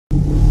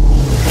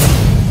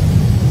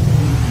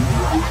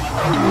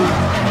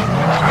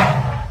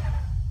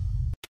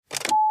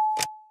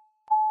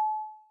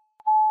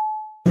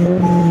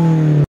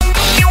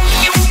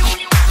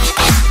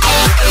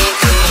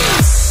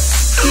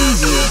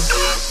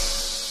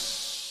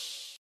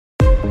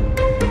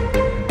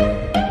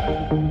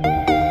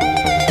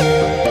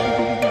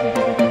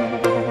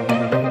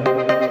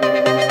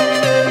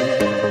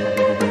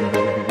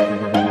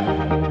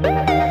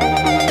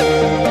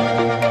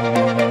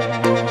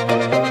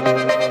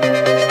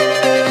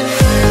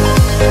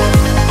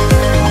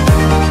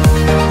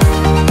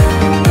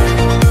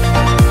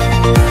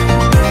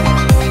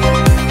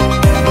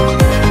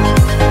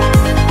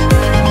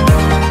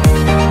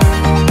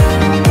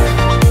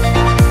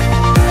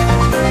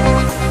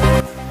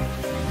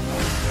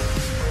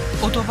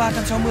tô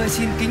 360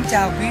 xin kính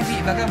chào quý vị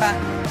và các bạn.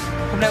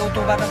 Hôm nay ô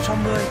tô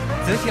 360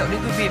 giới thiệu đến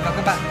quý vị và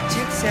các bạn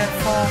chiếc xe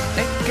Ford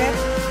Escape.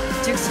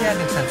 Chiếc xe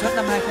được sản xuất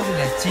năm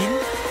 2009,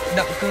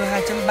 động cơ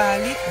 2.3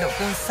 lít, động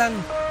cơ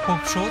xăng, hộp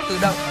số tự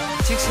động.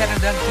 Chiếc xe đang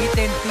đăng ký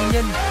tên tư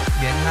nhân,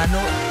 biển Hà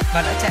Nội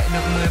và đã chạy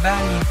được 13.000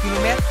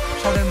 km.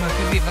 Sau đây mời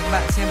quý vị và các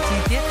bạn xem chi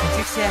tiết của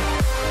chiếc xe.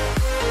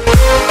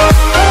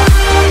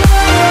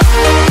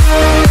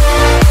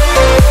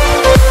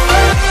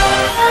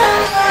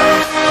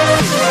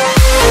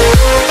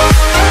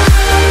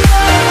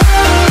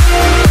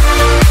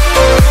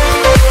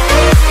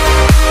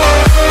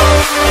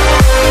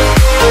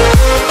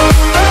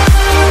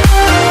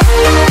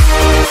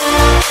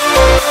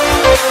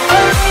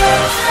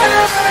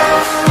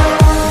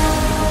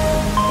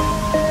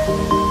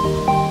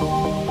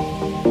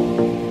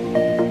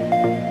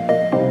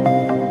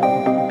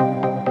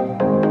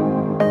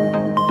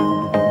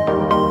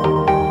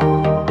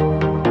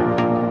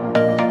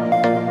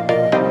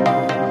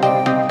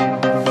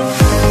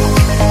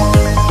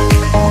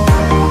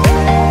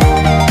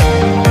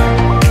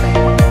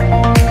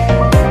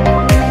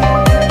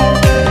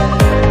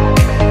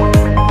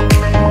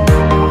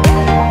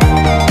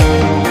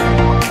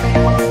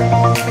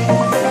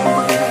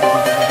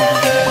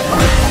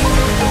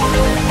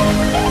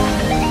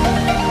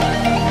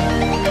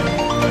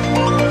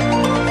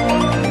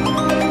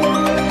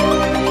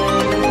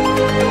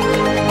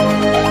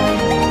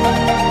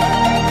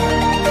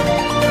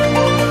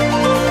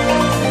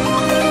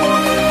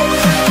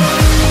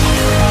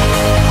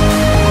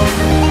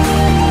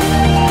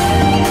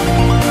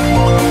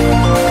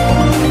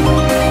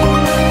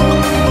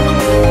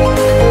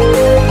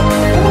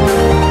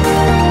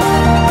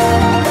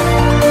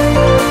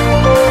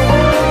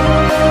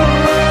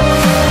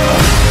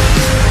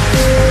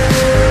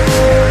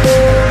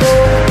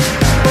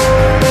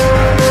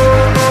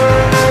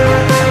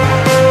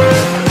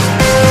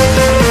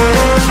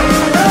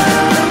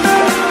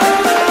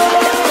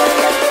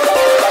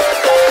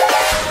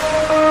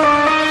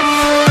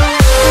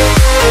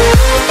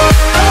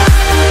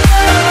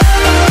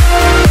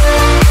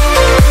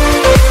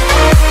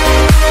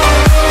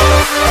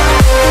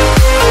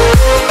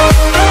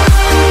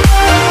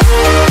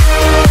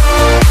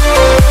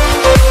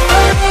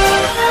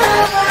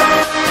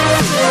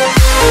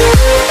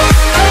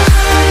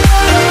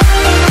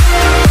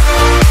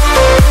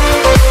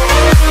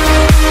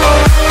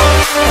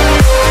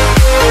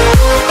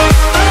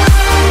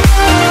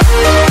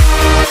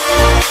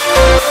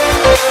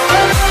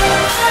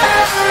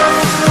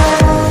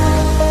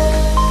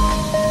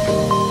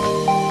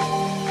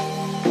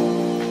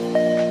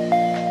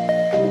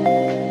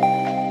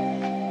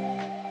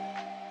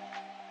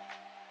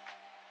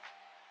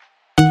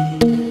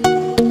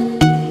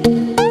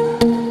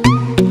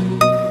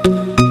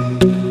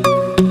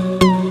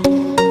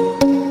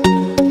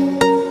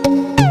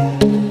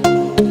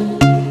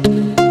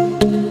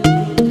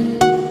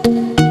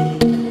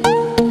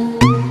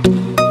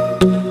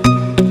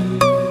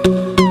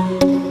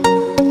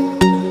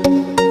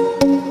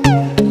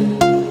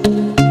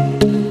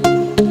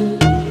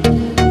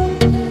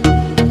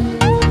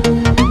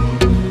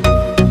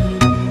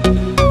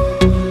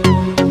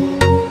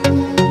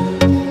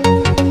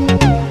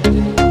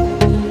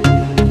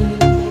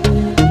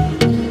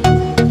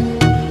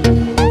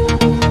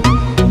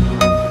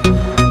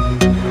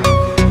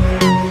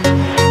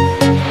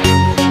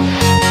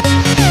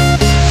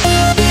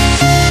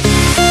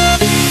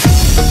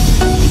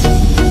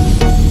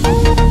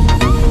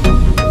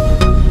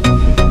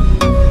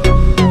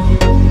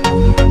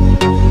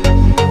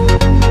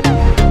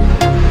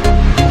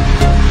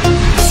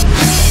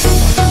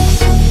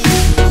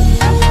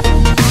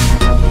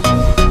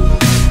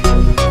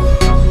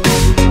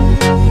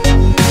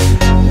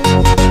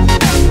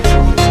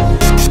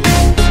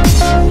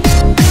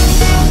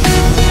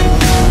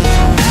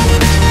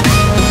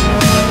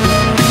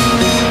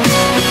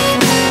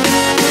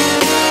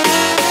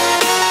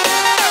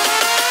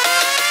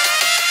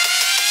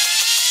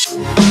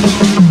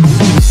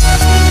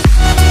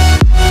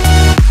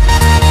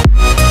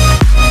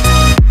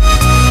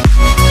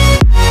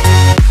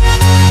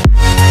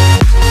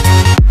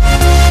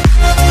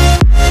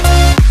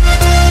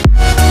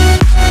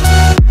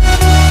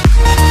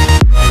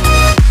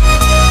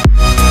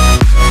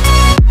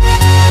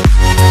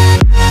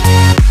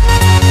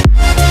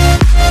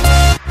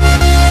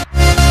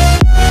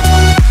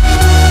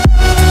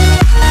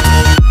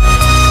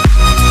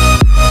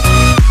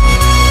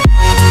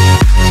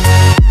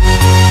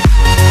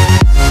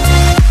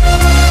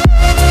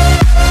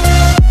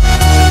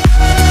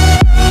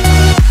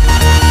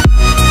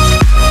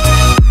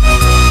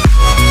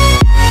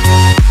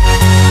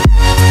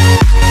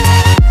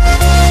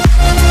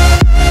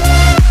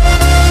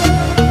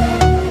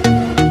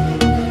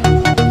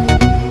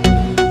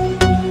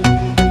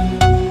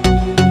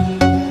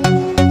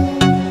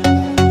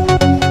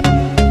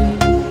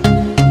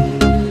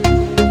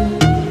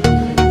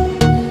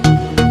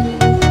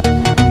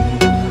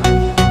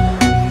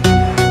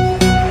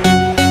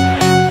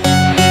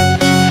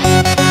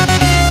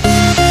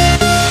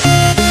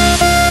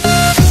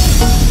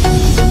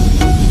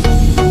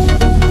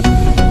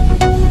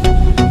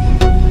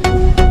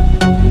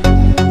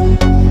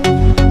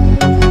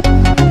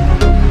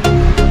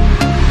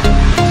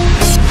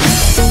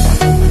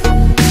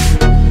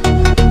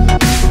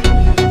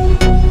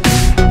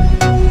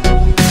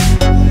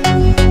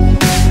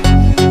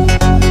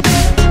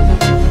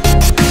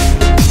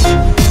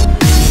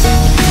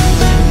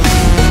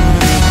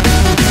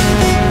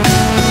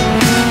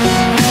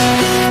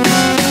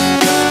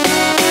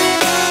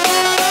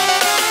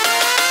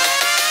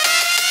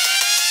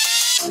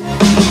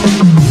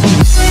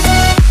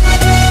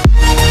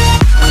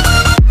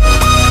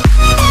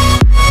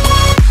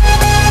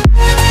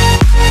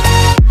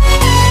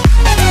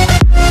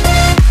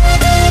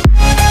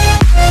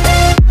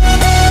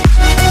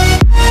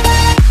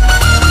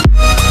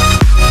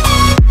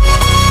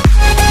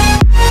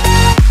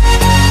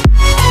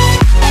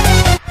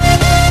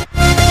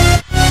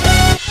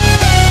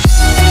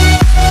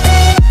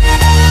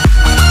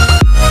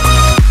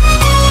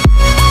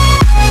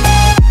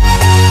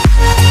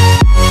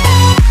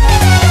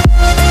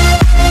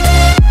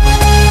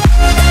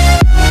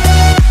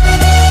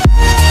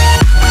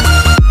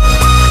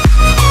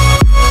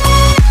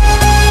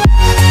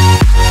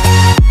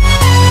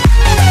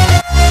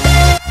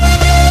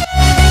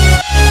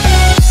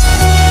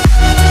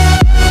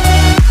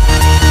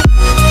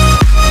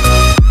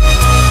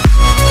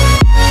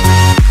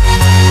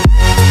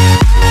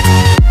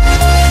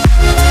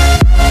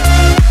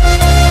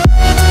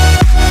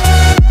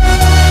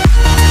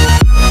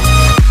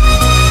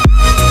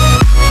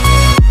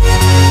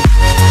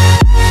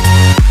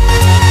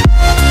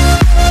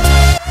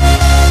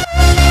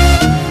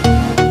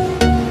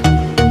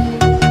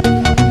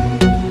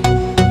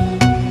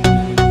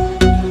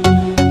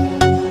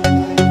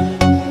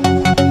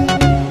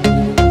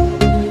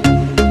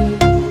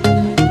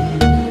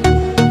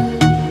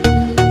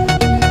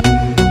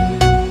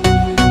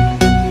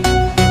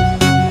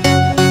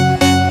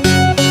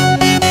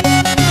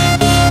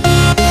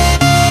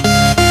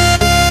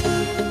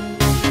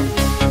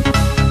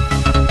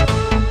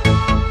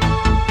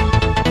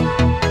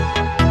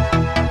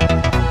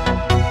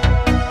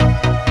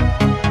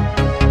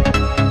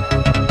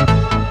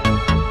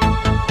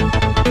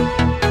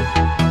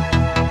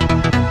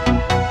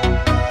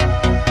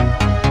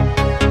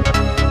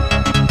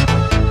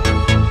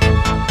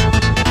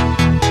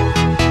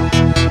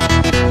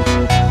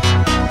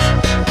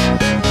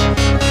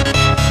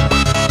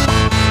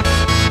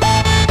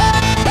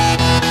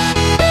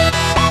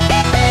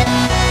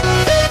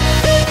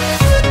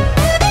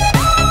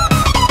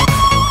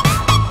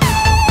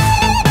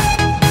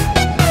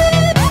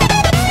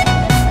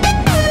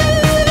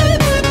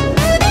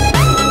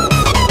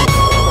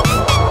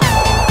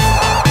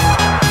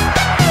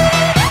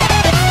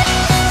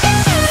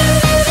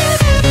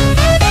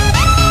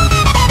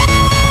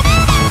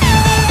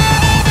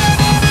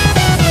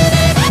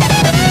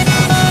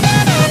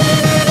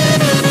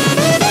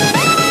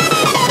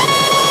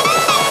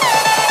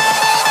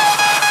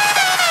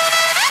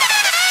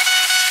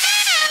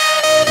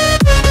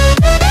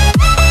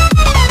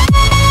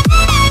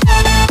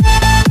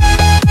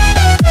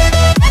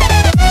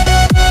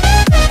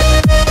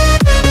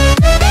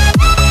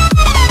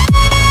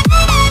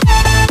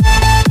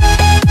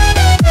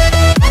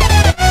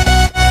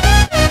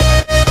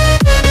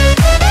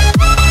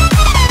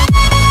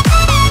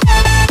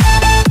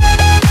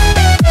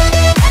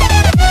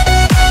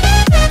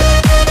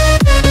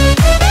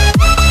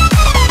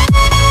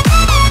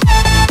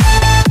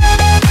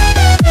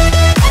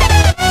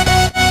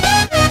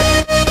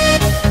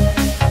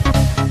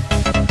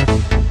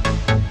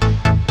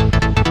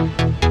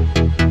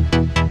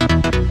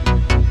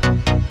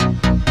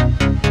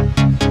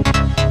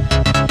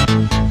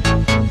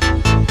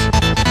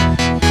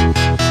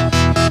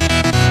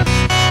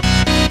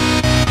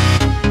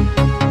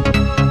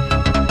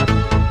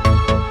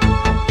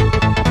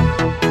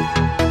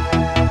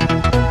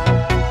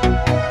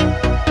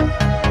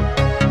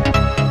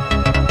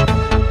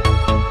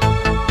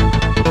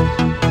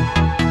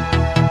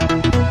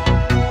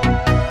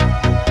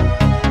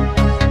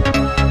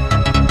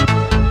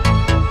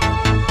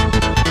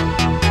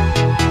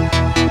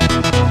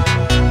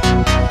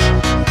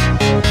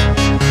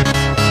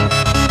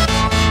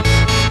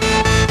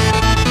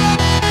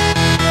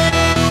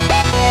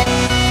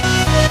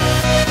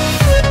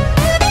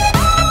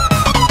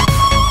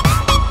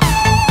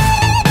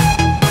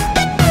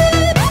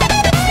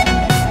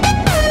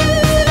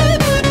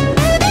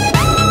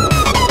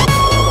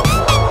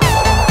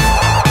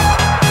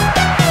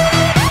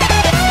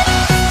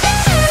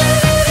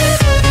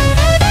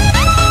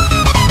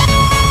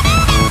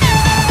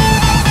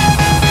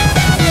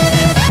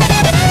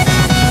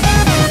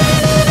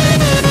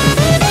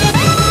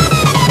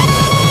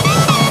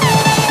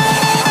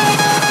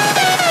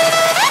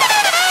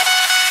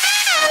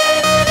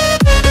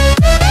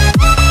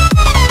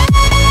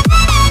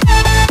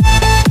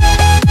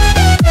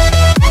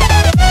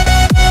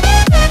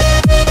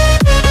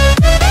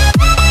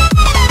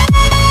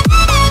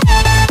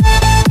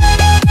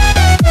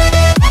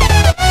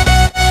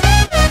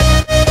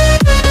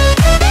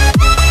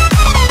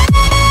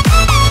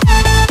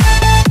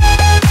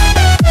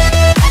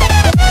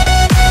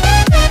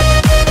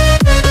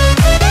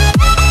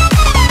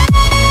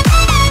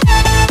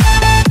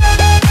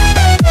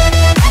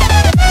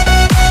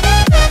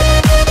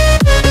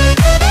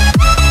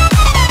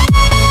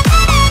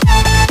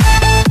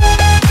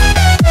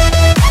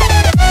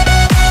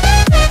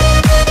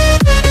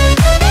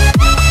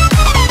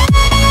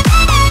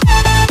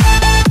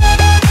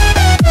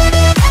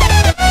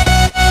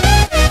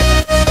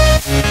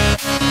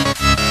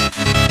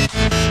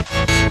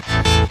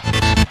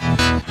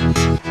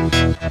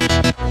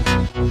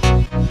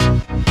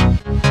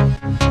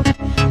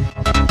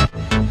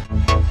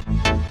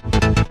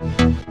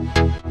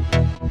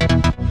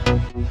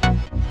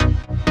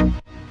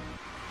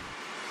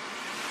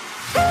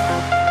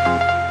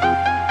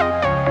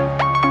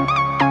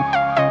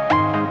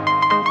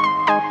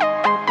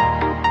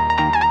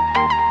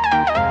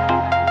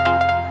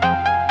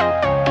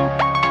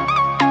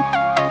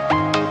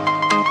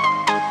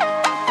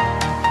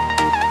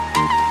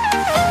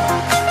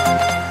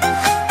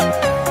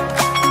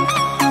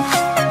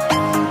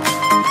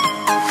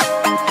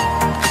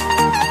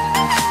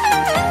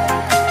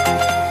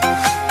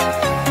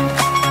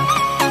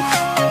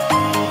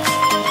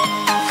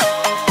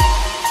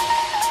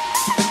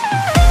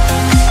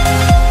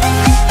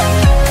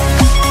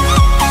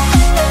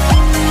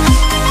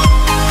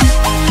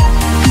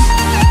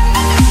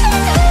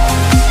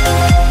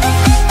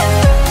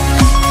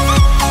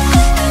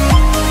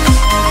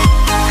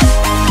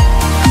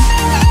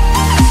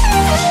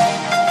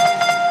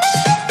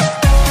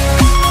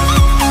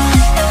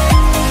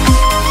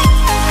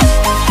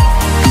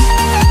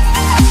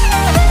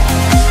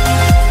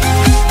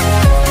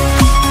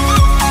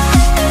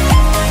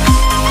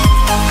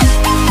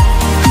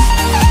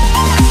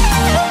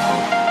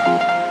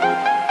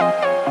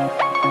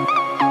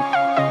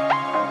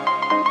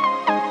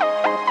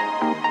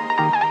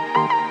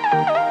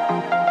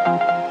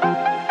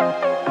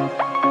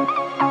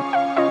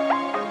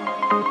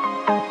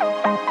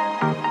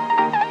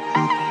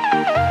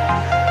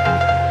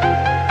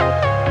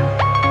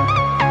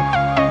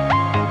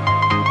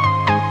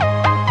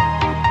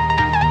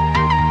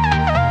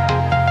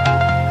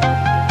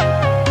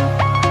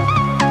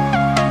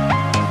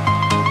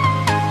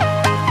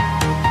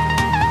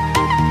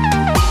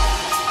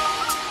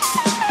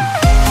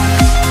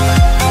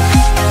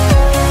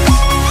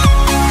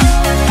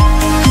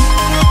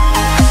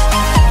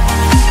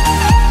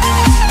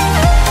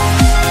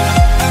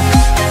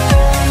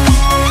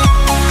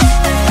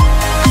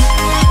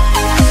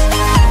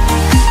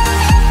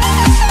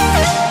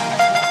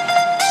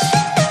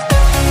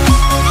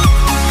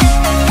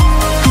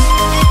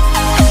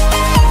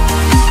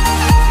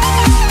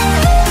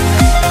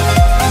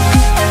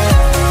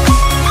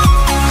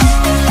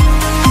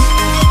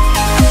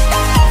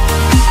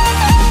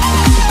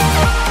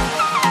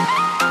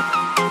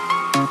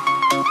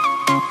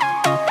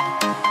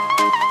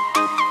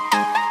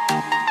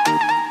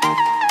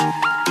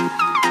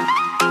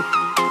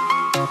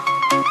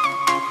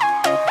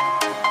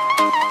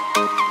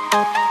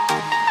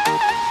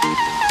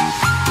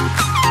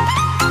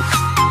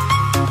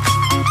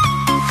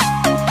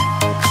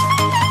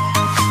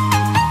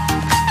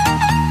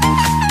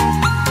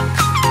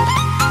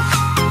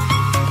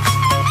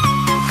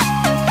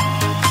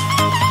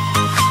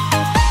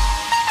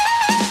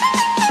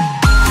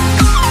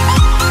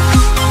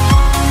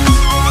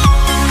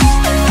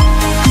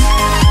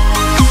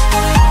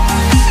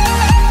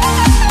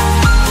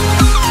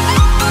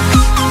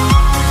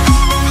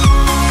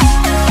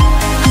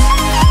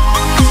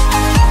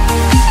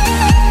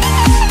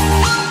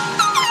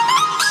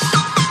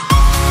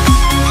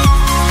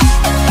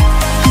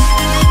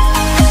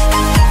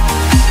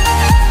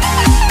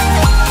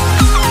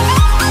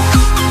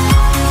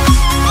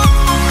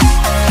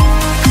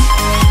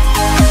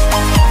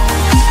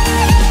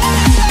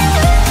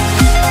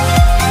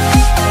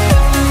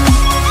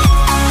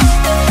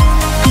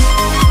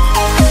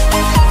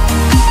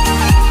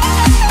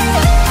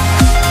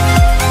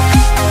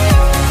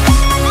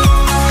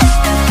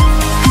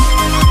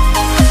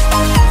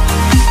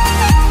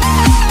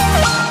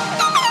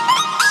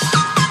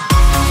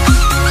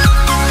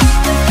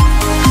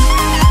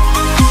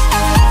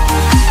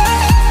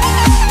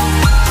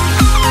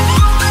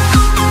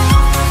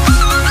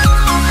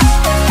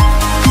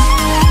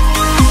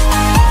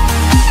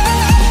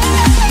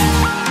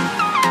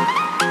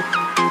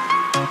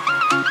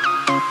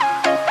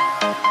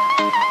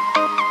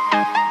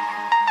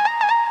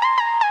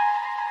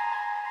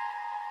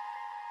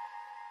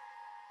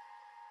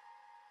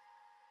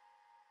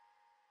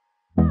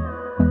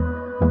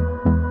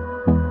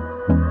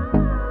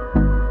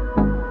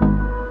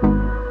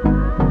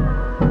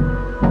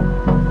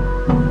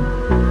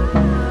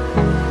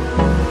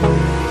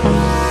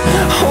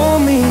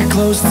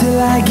 close till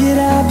I get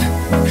up.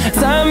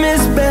 Time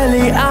is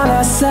barely on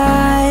our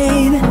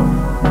side.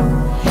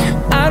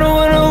 I don't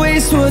wanna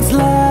waste what's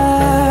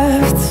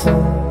left.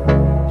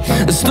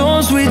 The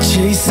storms we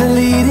chase are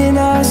leading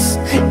us,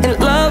 and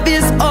love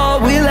is all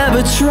we'll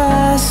ever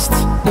trust.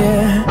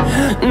 Yeah,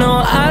 no,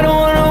 I don't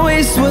wanna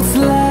waste what's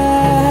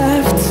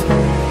left.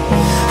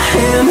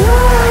 And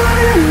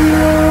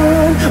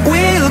on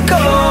we'll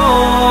go,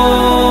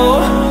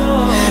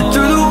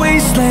 through the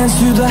wastelands,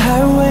 through the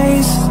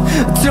highways,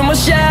 till my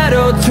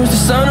shadow turns to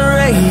sun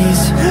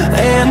rays.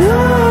 And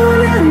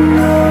on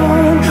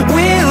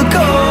we'll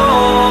go,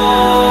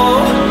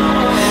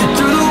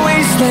 through the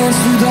wastelands,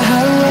 through the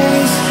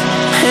highways.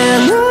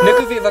 Nếu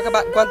quý vị và các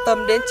bạn quan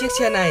tâm đến chiếc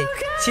xe này,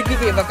 xin quý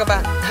vị và các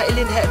bạn hãy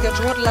liên hệ theo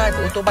số hotline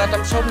của ô tô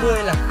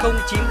 360 là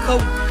 090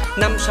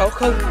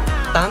 560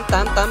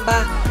 8883.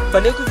 Và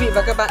nếu quý vị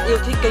và các bạn yêu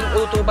thích kênh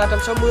ô tô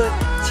 360,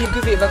 xin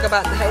quý vị và các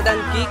bạn hãy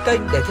đăng ký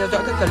kênh để theo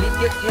dõi các clip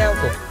tiếp theo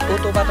của ô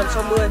tô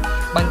 360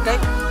 bằng cách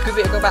quý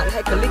vị và các bạn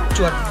hãy click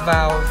chuột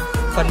vào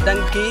phần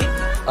đăng ký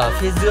ở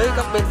phía dưới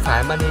góc bên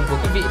phải màn hình của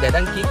quý vị để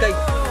đăng ký kênh.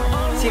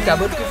 Xin cảm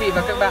ơn quý vị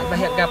và các bạn và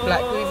hẹn gặp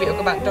lại quý vị và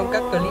các bạn trong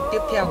các clip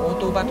tiếp theo của ô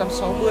tô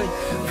 360.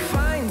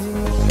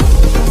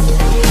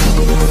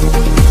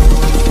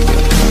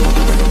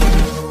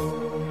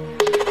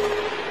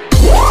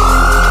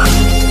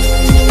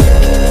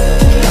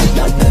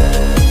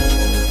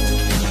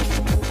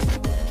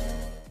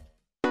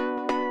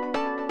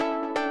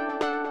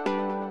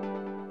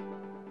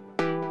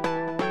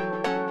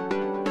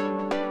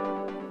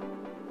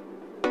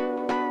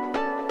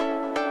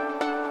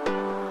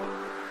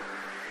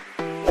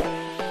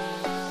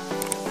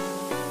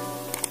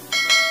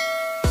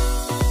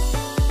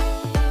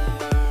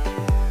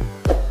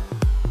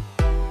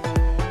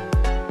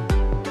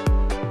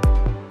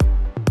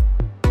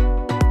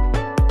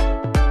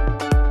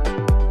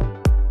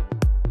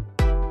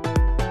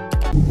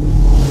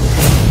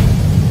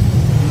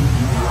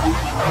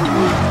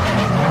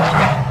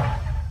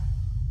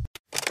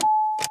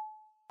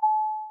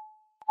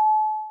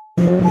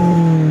 Thank you.